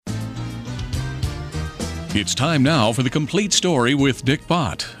It's time now for the Complete Story with Dick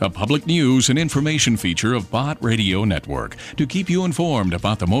Bott, a public news and information feature of Bott Radio Network, to keep you informed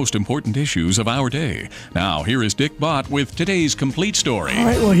about the most important issues of our day. Now, here is Dick Bott with today's Complete Story. All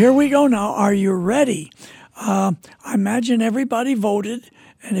right, well, here we go now. Are you ready? I imagine everybody voted,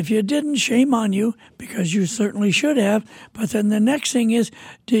 and if you didn't, shame on you, because you certainly should have. But then the next thing is,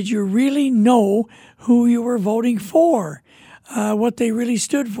 did you really know who you were voting for? What they really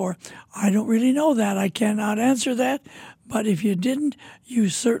stood for? I don't really know that. I cannot answer that. But if you didn't, you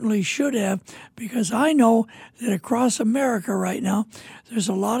certainly should have, because I know that across America right now, there's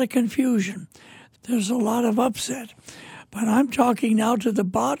a lot of confusion. There's a lot of upset. But I'm talking now to the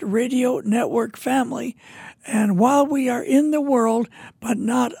Bott Radio Network family. And while we are in the world, but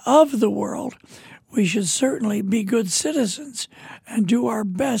not of the world, we should certainly be good citizens and do our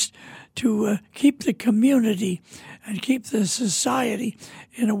best to keep the community and keep the society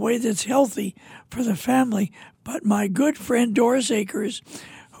in a way that's healthy for the family. But my good friend Doris Akers,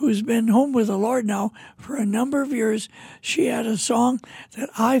 who's been home with the Lord now for a number of years, she had a song that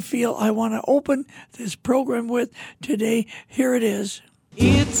I feel I want to open this program with today. Here it is.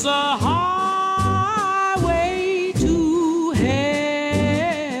 It's a highway to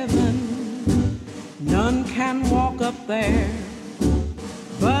heaven. None can walk up there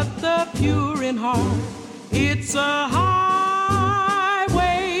but the pure in heart. It's a highway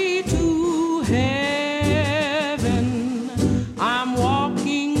to heaven. I'm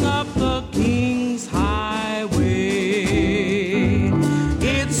walking up the King's highway.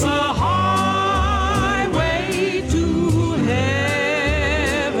 It's a highway to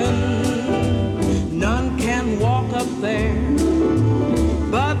heaven. None can walk up there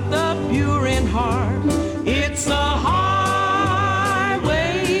but the pure in heart. It's a highway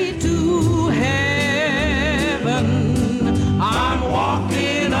to heaven. I'm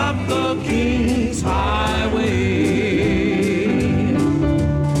walking up the King's highway.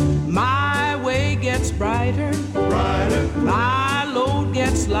 My way gets brighter, brighter. My load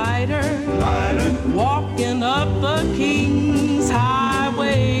gets lighter, lighter. Walking up the King's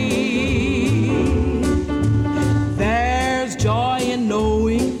highway. There's joy in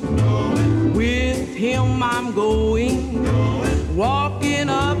knowing, with Him I'm going, walking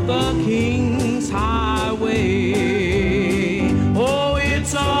up the King's highway. Oh,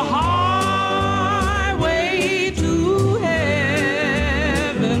 it's a highway to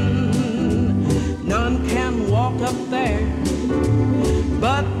heaven. None can walk up there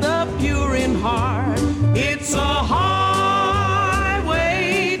but the pure in heart. It's a highway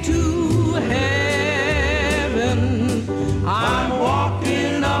to heaven. I'm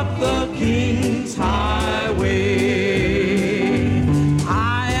walking up the King's highway.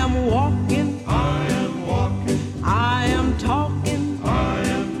 I am walking, I am walking, I am talking, I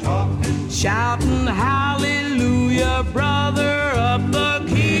am talking, shouting hallelujah, brother, up the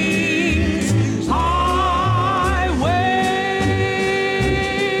King's highway.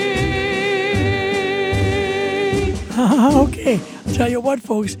 Okay, I'll tell you what,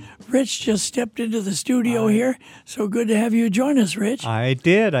 folks. Rich just stepped into the studio here, so good to have you join us, Rich. I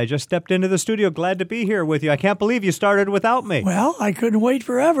did. I just stepped into the studio. Glad to be here with you. I can't believe you started without me. Well, I couldn't wait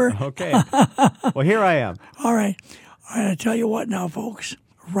forever. Okay. Well, here I am. All right. I'll tell you what now, folks.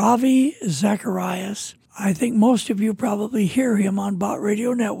 Ravi Zacharias. I think most of you probably hear him on Bott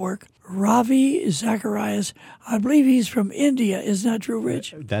Radio Network. Ravi Zacharias, I believe he's from India. Isn't that true,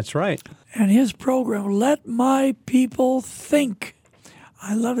 Rich? That's right. And his program, Let My People Think.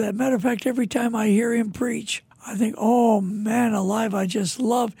 I love that. Matter of fact, every time I hear him preach, I think, oh, man alive, I just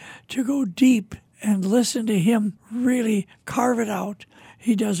love to go deep and listen to him really carve it out.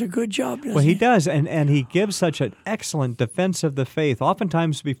 He does a good job, doesn't he? Well, he does, and he gives such an excellent defense of the faith,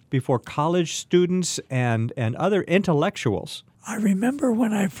 oftentimes before college students and other intellectuals. I remember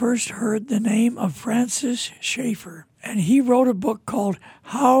when I first heard the name of Francis Schaeffer, and he wrote a book called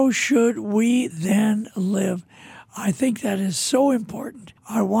How Should We Then Live? I think that is so important.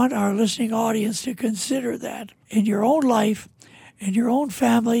 I want our listening audience to consider that in your own life, in your own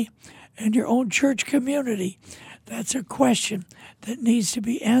family, in your own church community. That's a question that needs to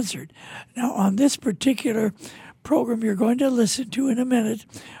be answered. Now, on this particular program you're going to listen to in a minute,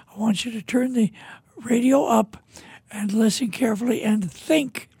 I want you to turn the radio up and listen carefully and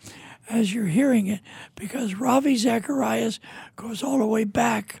think as you're hearing it, because Ravi Zacharias goes all the way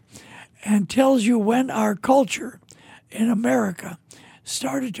back and tells you when our culture in America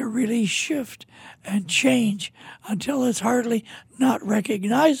started to really shift and change until it's hardly not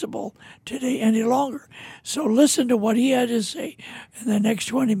recognizable today any longer. So listen to what he had to say in the next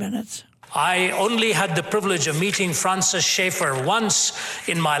 20 minutes. I only had the privilege of meeting Francis Schaeffer once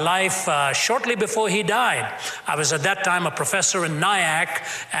in my life, shortly before he died. I was at that time a professor in Nyack,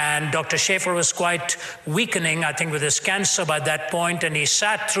 and Dr. Schaeffer was quite weakening, I think, with his cancer by that point, and he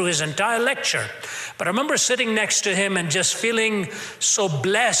sat through his entire lecture. But I remember sitting next to him and just feeling so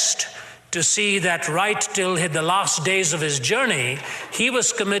blessed to see that right till the last days of his journey, he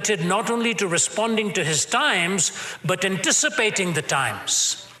was committed not only to responding to his times, but anticipating the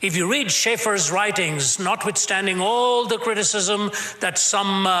times. If you read Schaeffer's writings, notwithstanding all the criticism that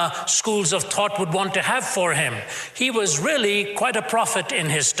some schools of thought would want to have for him, he was really quite a prophet in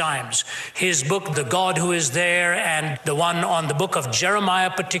his times. His book, The God Who Is There, and the one on the book of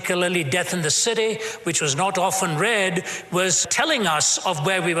Jeremiah, particularly Death in the City, which was not often read, was telling us of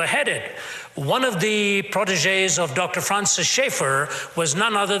where we were headed. One of the protégés of Dr. Francis Schaeffer was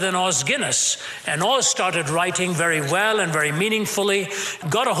none other than Os Guinness. And Os started writing very well and very meaningfully,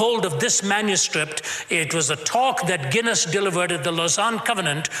 got a hold of this manuscript. It was a talk that Guinness delivered at the Lausanne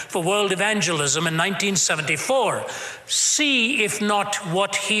Covenant for World Evangelism in 1974. See if not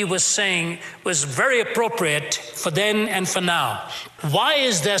what he was saying was very appropriate for then and for now. Why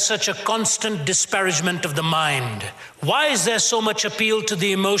is there such a constant disparagement of the mind? Why is there so much appeal to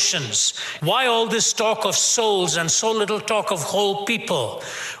the emotions? Why all this talk of souls and so little talk of whole people?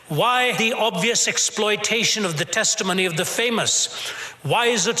 Why the obvious exploitation of the testimony of the famous? Why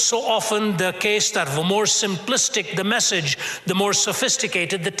is it so often the case that the more simplistic the message, the more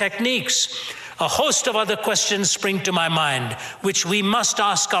sophisticated the techniques? A host of other questions spring to my mind, which we must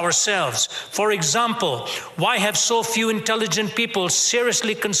ask ourselves. For example, why have so few intelligent people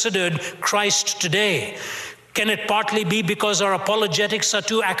seriously considered Christ today? Can it partly be because our apologetics are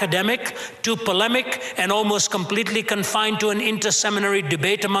too academic, too polemic, and almost completely confined to an interseminary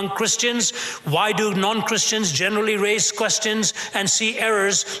debate among Christians? Why do non-Christians generally raise questions and see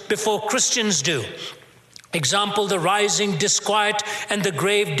errors before Christians do? Example, the rising disquiet and the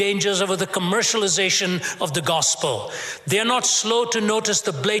grave dangers over the commercialization of the gospel. They are not slow to notice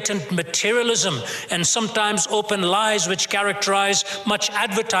the blatant materialism and sometimes open lies which characterize much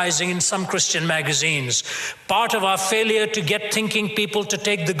advertising in some Christian magazines. Part of our failure to get thinking people to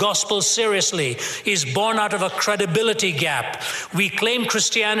take the gospel seriously is born out of a credibility gap. We claim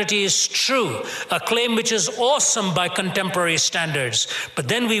Christianity is true, a claim which is awesome by contemporary standards, but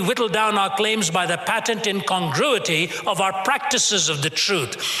then we whittle down our claims by the patent incongruity of our practices of the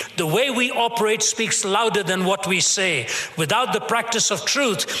truth. The way we operate speaks louder than what we say. Without the practice of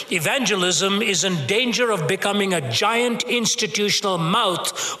truth, evangelism is in danger of becoming a giant institutional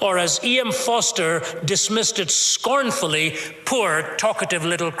mouth, or as E.M. Foster dismissed it scornfully, poor, talkative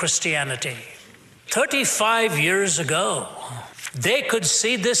little Christianity. 35 years ago, they could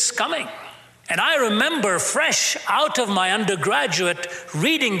see this coming. And I remember fresh out of my undergraduate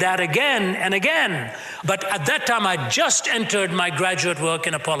reading that again and again. But at that time, I just entered my graduate work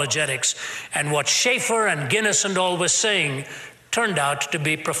in apologetics. And what Schaeffer and Guinness and all were saying turned out to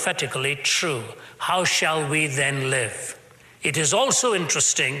be prophetically true. How shall we then live? It is also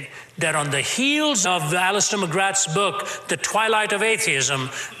interesting that on the heels of Alistair McGrath's book, The Twilight of Atheism,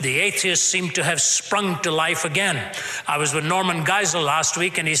 the atheists seem to have sprung to life again. I was with Norman Geisel last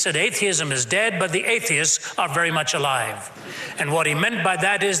week, and he said atheism is dead, but the atheists are very much alive. And what he meant by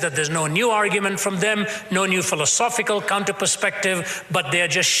that is that there's no new argument from them, no new philosophical counter-perspective, but they're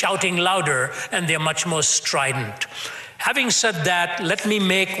just shouting louder, and they're much more strident. Having said that, let me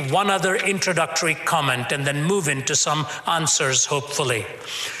make one other introductory comment and then move into some answers, hopefully.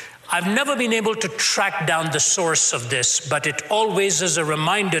 I've never been able to track down the source of this, but it always is a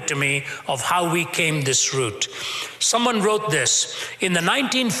reminder to me of how we came this route. Someone wrote this: in the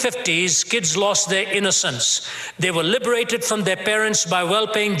 1950s, kids lost their innocence. They were liberated from their parents by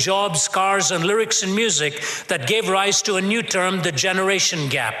well-paying jobs, cars, and lyrics in music that gave rise to a new term, the generation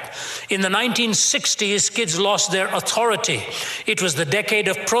gap. In the 1960s, kids lost their authority. It was the decade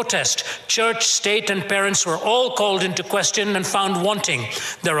of protest. Church, state, and parents were all called into question and found wanting.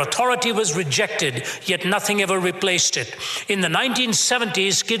 Their authority was rejected, yet nothing ever replaced it. In the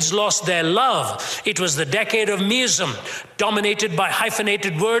 1970s, kids lost their love. It was the decade of meism, dominated by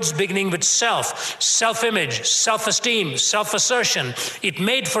hyphenated words beginning with self, self-image, self-esteem, self-assertion. It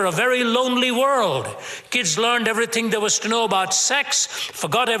made for a very lonely world. Kids learned everything there was to know about sex,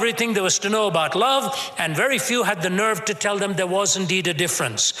 forgot everything there was to know about love, and very few had the nerve to tell them there was indeed a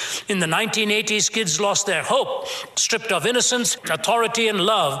difference. In the 1980s, kids lost their hope, stripped of innocence, authority, and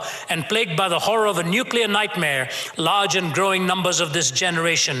love, and plagued by the horror of a nuclear nightmare. Large and growing numbers of this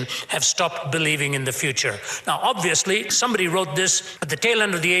generation have stopped believing in the future. Now, obviously, somebody wrote this at the tail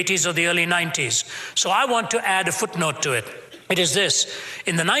end of the 80s or the early 90s. So I want to add a footnote to it. It is this.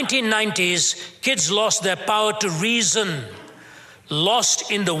 In the 1990s, kids lost their power to reason.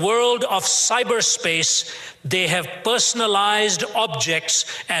 Lost in the world of cyberspace, they have personalized objects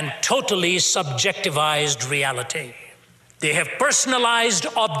and totally subjectivized reality. They have personalized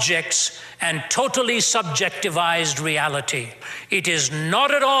objects and totally subjectivized reality. It is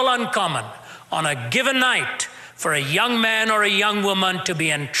not at all uncommon on a given night for a young man or a young woman to be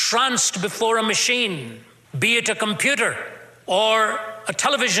entranced before a machine, be it a computer or a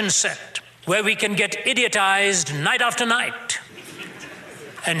television set, where we can get idiotized night after night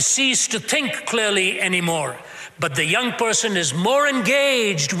and cease to think clearly anymore. But the young person is more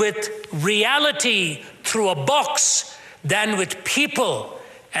engaged with reality through a box than with people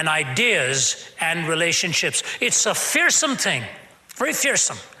and ideas and relationships. It's a fearsome thing, very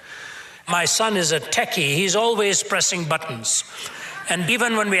fearsome. My son is a techie. He's always pressing buttons. And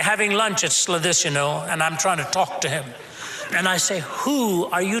even when we're having lunch, it's like this, and I'm trying to talk to him. And I say, who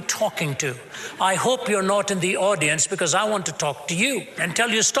are you talking to? I hope you're not in the audience because I want to talk to you and tell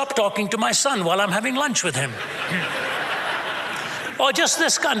you stop talking to my son while I'm having lunch with him. Or just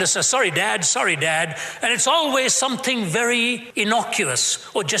this kind of stuff, sorry, Dad. And it's always something very innocuous,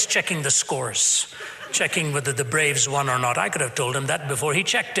 or just checking the scores, checking whether the Braves won or not. I could have told him that before he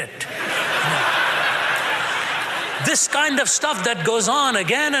checked it. This kind of stuff that goes on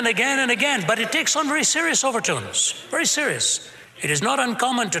again and again and again, but it takes on very serious overtones, very serious. It is not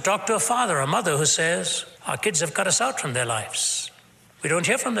uncommon to talk to a father or mother who says, our kids have cut us out from their lives. We don't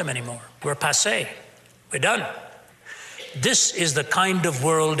hear from them anymore. We're passé. We're done. This is the kind of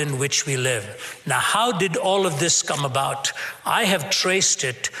world in which we live. Now, how did all of this come about? I have traced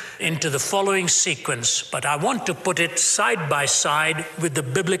it into the following sequence, but I want to put it side by side with the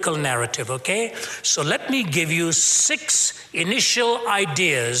biblical narrative, okay? So let me give you 6 initial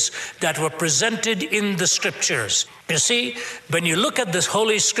ideas that were presented in the scriptures. You see, when you look at the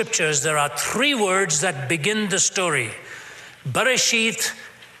Holy Scriptures, there are 3 words that begin the story. Bereshith,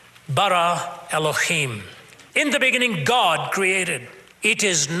 bara, Elohim. In the beginning, God created. It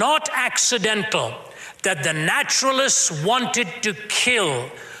is not accidental that the naturalists wanted to kill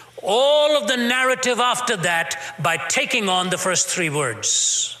all of the narrative after that by taking on the first 3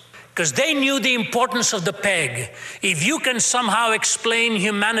 words. Because they knew the importance of the peg. If you can somehow explain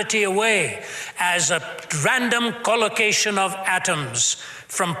humanity away as a random collocation of atoms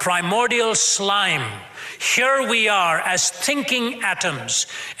from primordial slime, here we are as thinking atoms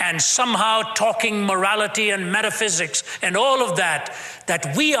and somehow talking morality and metaphysics and all of that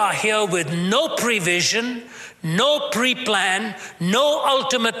we are here with no prevision, no pre-plan, no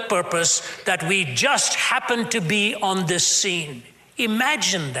ultimate purpose, that we just happen to be on this scene.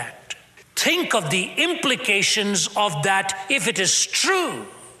 Imagine that. Think of the implications of that if it is true.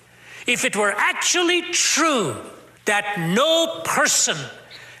 If it were actually true that no person,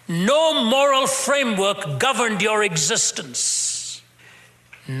 no moral framework governed your existence.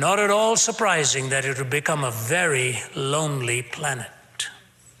 Not at all surprising that it would become a very lonely planet.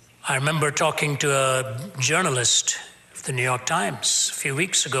 I remember talking to a journalist of the New York Times a few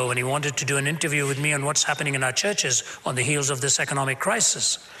weeks ago when he wanted to do an interview with me on what's happening in our churches on the heels of this economic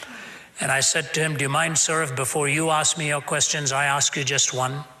crisis. And I said to him, do you mind, sir, if before you ask me your questions, I ask you just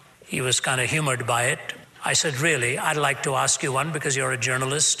one? He was kind of humored by it. I said, really, I'd like to ask you one because you're a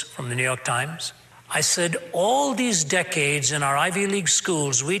journalist from the New York Times. I said, all these decades in our Ivy League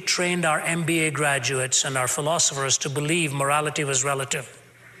schools, we trained our MBA graduates and our philosophers to believe morality was relative,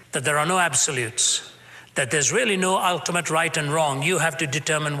 that there are no absolutes, that there's really no ultimate right and wrong. You have to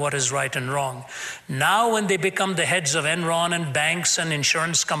determine what is right and wrong. Now, when they become the heads of Enron and banks and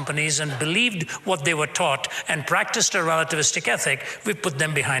insurance companies and believed what they were taught and practiced a relativistic ethic, we put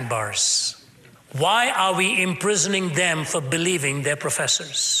them behind bars. Why are we imprisoning them for believing their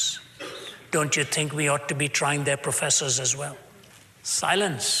professors? Don't you think we ought to be trying their professors as well?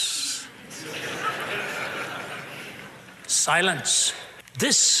 Silence. Silence.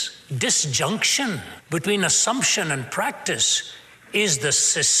 This disjunction between assumption and practice is the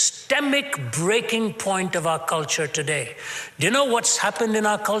systemic breaking point of our culture today. Do you know what's happened in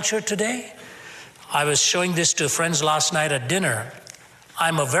our culture today? I was showing this to friends last night at dinner.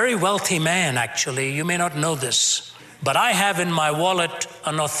 I'm a very wealthy man, actually. You may not know this, but I have in my wallet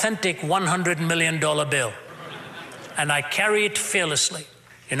an authentic $100 million bill, and I carry it fearlessly.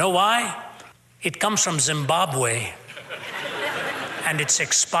 You know why? It comes from Zimbabwe, and it's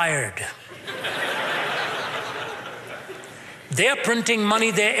expired. They're printing money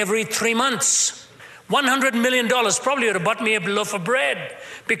there every 3 months. $100 million probably would have bought me a loaf of bread,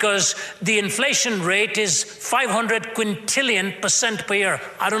 because the inflation rate is 500 quintillion% per year.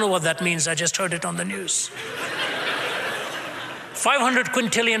 I don't know what that means. I just heard it on the news. 500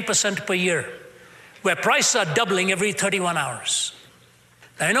 quintillion% per year, where prices are doubling every 31 hours.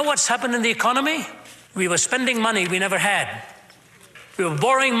 Now, you know what's happened in the economy? We were spending money we never had. We were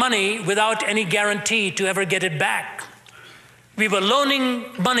borrowing money without any guarantee to ever get it back. We were loaning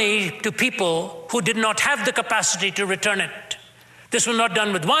money to people who did not have the capacity to return it. This was not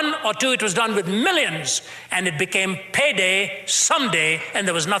done with one or two, it was done with millions, and it became payday someday, and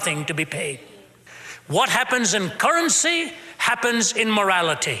there was nothing to be paid. What happens in currency happens in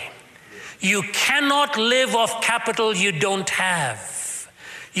morality. You cannot live off capital you don't have.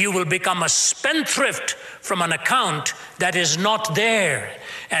 You will become a spendthrift from an account that is not there.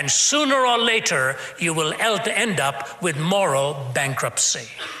 And sooner or later, you will end up with moral bankruptcy.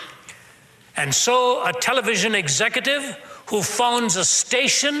 And so a television executive who founds a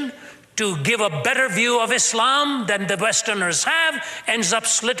station to give a better view of Islam than the Westerners have ends up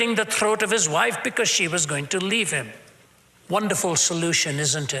slitting the throat of his wife because she was going to leave him. Wonderful solution,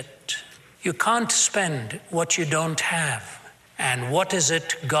 isn't it? You can't spend what you don't have. And what is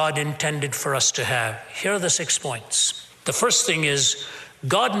it God intended for us to have? Here are the 6 points. The first thing is,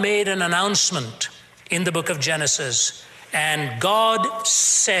 God made an announcement in the book of Genesis, and God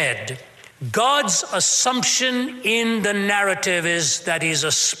said. God's assumption in the narrative is that He's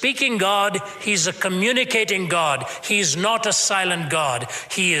a speaking God, He's a communicating God. He's not a silent God.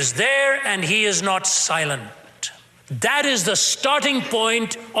 He is there and He is not silent. That is the starting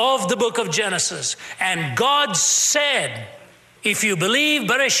point of the book of Genesis. And God said, if you believe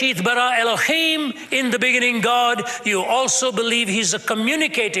Bereshit bara Elohim, in the beginning God, you also believe He's a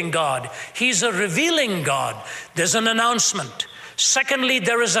communicating God. He's a revealing God. There's an announcement. Secondly,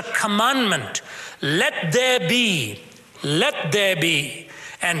 there is a commandment. Let there be. Let there be.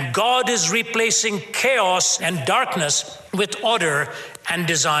 And God is replacing chaos and darkness with order and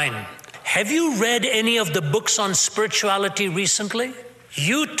design. Have you read any of the books on spirituality recently?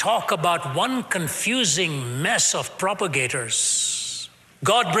 You talk about one confusing mess of propagators.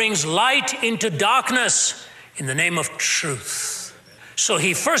 God brings light into darkness in the name of truth. So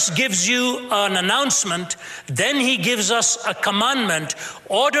He first gives you an announcement, then He gives us a commandment,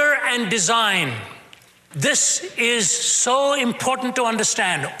 order and design. This is so important to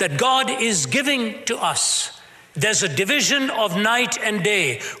understand, that God is giving to us. There's a division of night and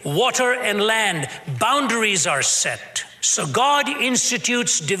day, water and land. Boundaries are set. So God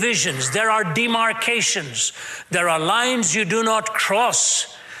institutes divisions. There are demarcations. There are lines you do not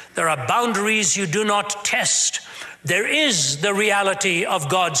cross. There are boundaries you do not test. There is the reality of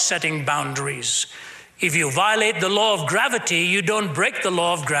God setting boundaries. If you violate the law of gravity, you don't break the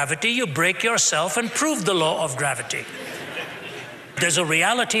law of gravity, you break yourself and prove the law of gravity. There's a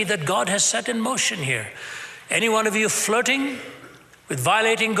reality that God has set in motion here. Any one of you flirting with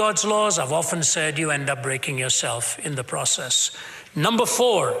violating God's laws, I've often said you end up breaking yourself in the process. Number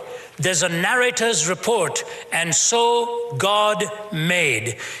 4, there's a narrator's report, and so God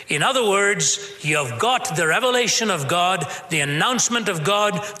made. In other words, you've got the revelation of God, the announcement of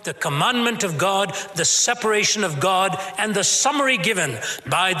God, the commandment of God, the separation of God, and the summary given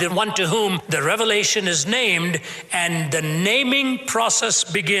by the one to whom the revelation is named, and the naming process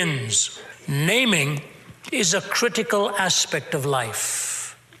begins. Naming is a critical aspect of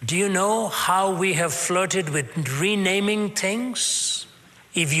life. Do you know how we have flirted with renaming things?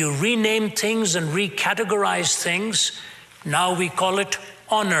 If you rename things and recategorize things, now we call it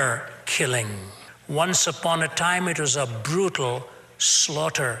honor killing. Once upon a time, it was a brutal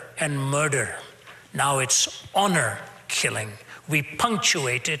slaughter and murder. Now it's honor killing. We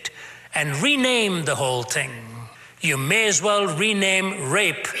punctuate it and rename the whole thing. You may as well rename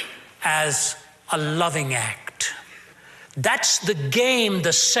rape as a loving act. That's the game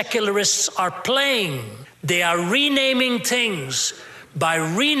the secularists are playing. They are renaming things. By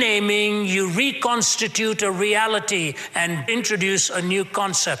renaming, you reconstitute a reality and introduce a new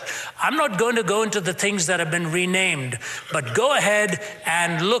concept. I'm not going to go into the things that have been renamed, but go ahead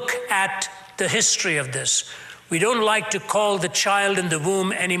and look at the history of this. We don't like to call the child in the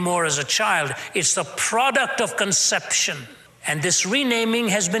womb anymore as a child. It's the product of conception. And this renaming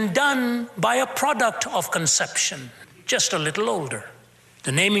has been done by a product of conception, just a little older.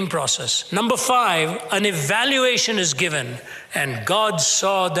 The naming process. Number 5, an evaluation is given, and God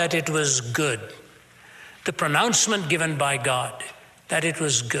saw that it was good. The pronouncement given by God, that it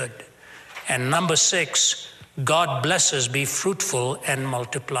was good. And number 6, God blesses, be fruitful and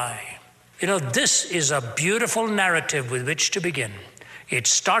multiply. You know, this is a beautiful narrative with which to begin. It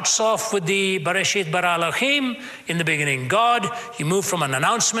starts off with the Bereshit bara Elohim, in the beginning God. You move from an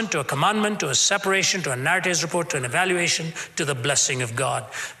announcement to a commandment to a separation to a narrative's report to an evaluation to the blessing of God.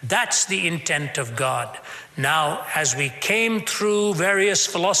 That's the intent of God. Now, as we came through various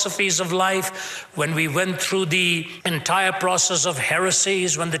philosophies of life, when we went through the entire process of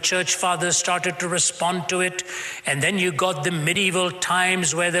heresies, when the church fathers started to respond to it, and then you got the medieval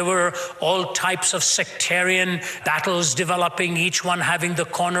times where there were all types of sectarian battles developing, each one having the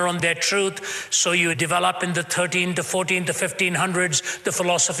corner on their truth. So you develop in the 13th, the 14th, the 1500s, the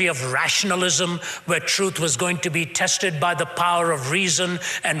philosophy of rationalism, where truth was going to be tested by the power of reason.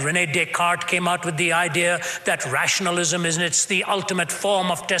 And René Descartes came out with the idea that rationalism it's the ultimate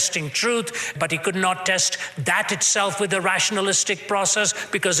form of testing truth, but he could not test that itself with the rationalistic process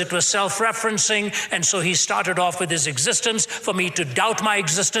because it was self-referencing. And so he started off with his existence. For me to doubt my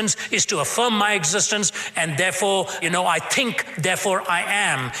existence is to affirm my existence, and therefore, I think, therefore I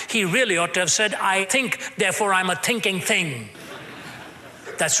am. He really ought to have said, I think, therefore I'm a thinking thing.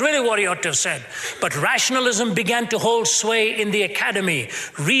 That's really what he ought to have said. But rationalism began to hold sway in the academy.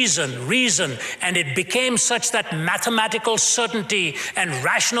 Reason, and it became such that mathematical certainty and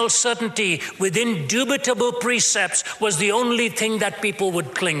rational certainty with indubitable precepts was the only thing that people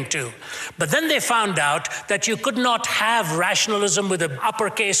would cling to. But then they found out that you could not have rationalism with an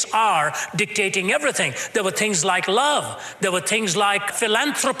uppercase R dictating everything. There were things like love. There were things like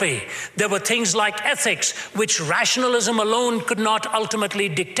philanthropy. There were things like ethics, which rationalism alone could not ultimately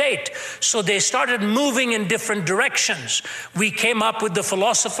dictate. So they started moving in different directions. We came up with the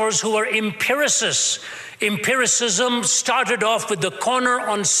philosophers who were empiricists. Empiricism started off with the corner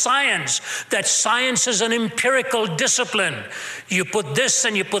on science, that science is an empirical discipline. You put this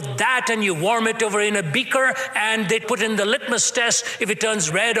and you put that and you warm it over in a beaker and they put in the litmus test. If it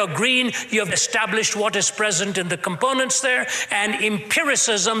turns red or green, you have established what is present in the components there. And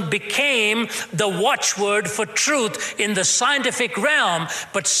empiricism became the watchword for truth in the scientific realm.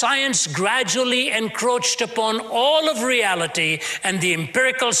 But science gradually encroached upon all of reality, and the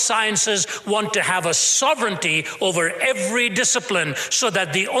empirical sciences want to have a sovereignty over every discipline, so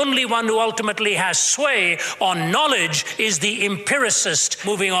that the only one who ultimately has sway on knowledge is the empiricist,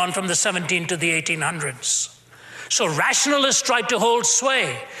 moving on from the 17th to the 1800s. So rationalists tried to hold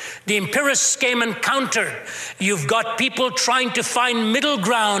sway. The empiricists came and countered. You've got people trying to find middle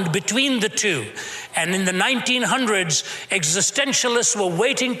ground between the two. And in the 1900s, existentialists were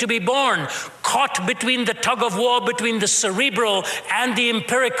waiting to be born, caught between the tug of war between the cerebral and the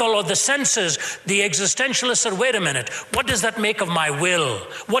empirical or the senses. The existentialists said, wait a minute, what does that make of my will?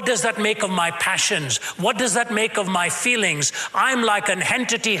 What does that make of my passions? What does that make of my feelings? I'm like an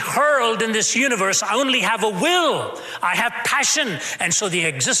entity hurled in this universe. I only have a will. I have passion. And so the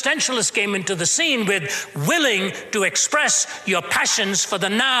existentialists came into the scene with willing to express your passions for the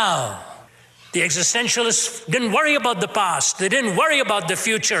now. The existentialists didn't worry about the past. They didn't worry about the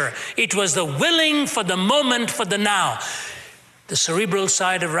future. It was the willing for the moment, for the now. The cerebral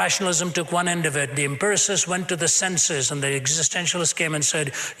side of rationalism took one end of it. The empiricists went to the senses, and the existentialists came and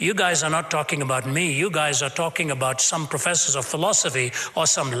said, you guys are not talking about me. You guys are talking about some professors of philosophy or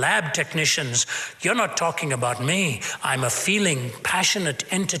some lab technicians. You're not talking about me. I'm a feeling, passionate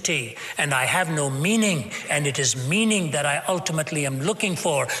entity, and I have no meaning, and it is meaning that I ultimately am looking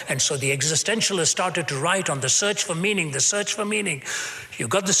for. And so the existentialists started to write on the search for meaning, the search for meaning. You've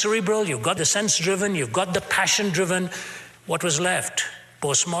got the cerebral, you've got the sense-driven, you've got the passion-driven. What was left?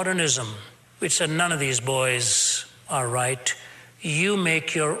 Postmodernism, which said none of these boys are right. You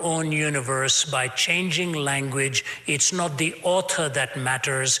make your own universe by changing language. It's not the author that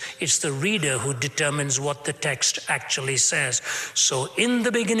matters. It's the reader who determines what the text actually says. So in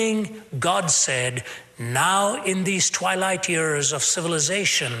the beginning, God said, now in these twilight years of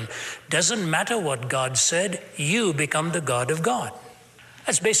civilization, doesn't matter what God said, you become the God of God.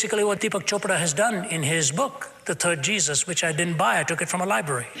 That's basically what Deepak Chopra has done in his book, The Third Jesus, which I didn't buy. I took it from a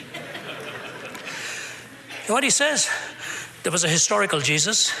library. What he says, there was a historical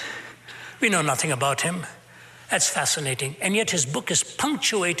Jesus. We know nothing about him. That's fascinating. And yet his book is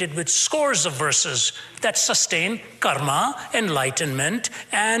punctuated with scores of verses that sustain karma, enlightenment,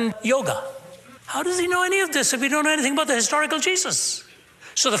 and yoga. How does he know any of this if we don't know anything about the historical Jesus?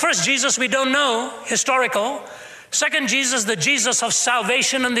 So the first Jesus we don't know, historical. Second Jesus, the Jesus of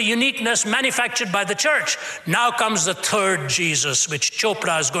salvation and the uniqueness manufactured by the church. Now comes the third Jesus, which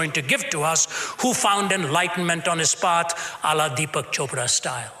Chopra is going to give to us, who found enlightenment on his path, a la Deepak Chopra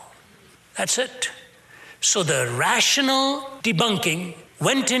style. That's it. So the rational debunking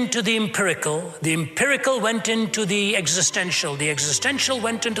went into the empirical went into the existential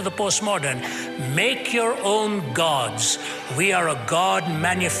went into the postmodern. Make your own gods. We are a God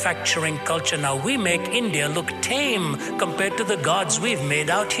manufacturing culture now. We make India look tame compared to the gods we've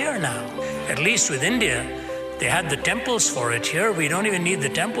made out here now. At least with India, they had the temples for it. Here, we don't even need the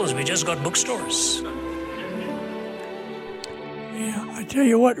temples. We just got bookstores. tell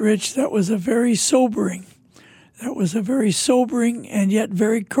you what, Rich, that was a very sobering and yet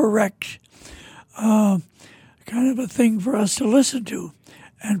very correct kind of a thing for us to listen to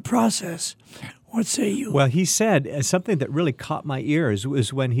and process. What say you? Well, he said something that really caught my ears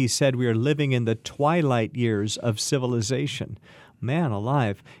was when he said we are living in the twilight years of civilization. Man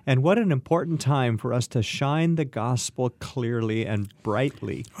alive. And what an important time for us to shine the gospel clearly and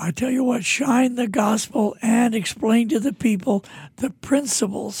brightly. I tell you what, shine the gospel and explain to the people the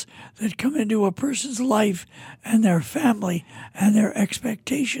principles that come into a person's life and their family and their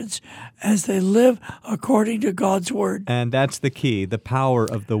expectations as they live according to God's Word. And that's the key, the power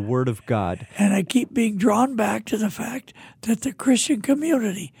of the Word of God. And I keep being drawn back to the fact that the Christian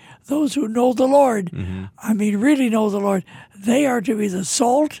community, those who know the Lord, really know the Lord, they are to be the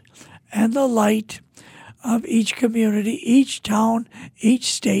salt and the light of each community, each town,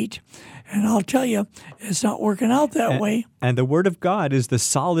 each state. And I'll tell you, it's not working out that way. And the Word of God is the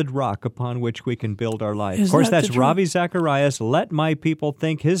solid rock upon which we can build our life. Isn't of course, that that's the truth? Ravi Zacharias. Let my people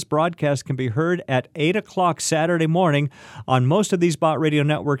think. His broadcast can be heard at 8 o'clock Saturday morning on most of these Bott Radio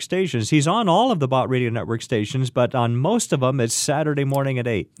Network stations. He's on all of the Bott Radio Network stations, but on most of them, it's Saturday morning at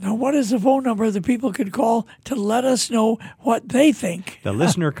 8. Now, what is the phone number that people could call to let us know what they think? The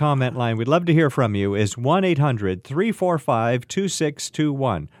listener comment line, we'd love to hear from you, is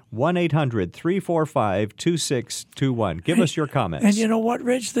 1-800-345-2621. 1-800-345-2621. Give us your comments. And you know what,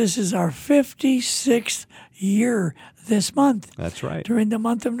 Rich? This is our 56th year this month. That's right. During the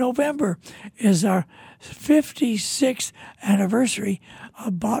month of November is our 56th anniversary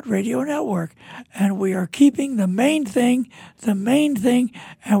of Bott Radio Network. And we are keeping the main thing,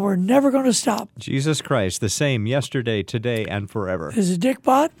 and we're never going to stop. Jesus Christ, the same yesterday, today, and forever. This is Dick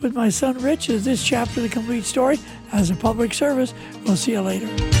Bott with my son Rich. As this chapter of the complete story as a public service. We'll see you later.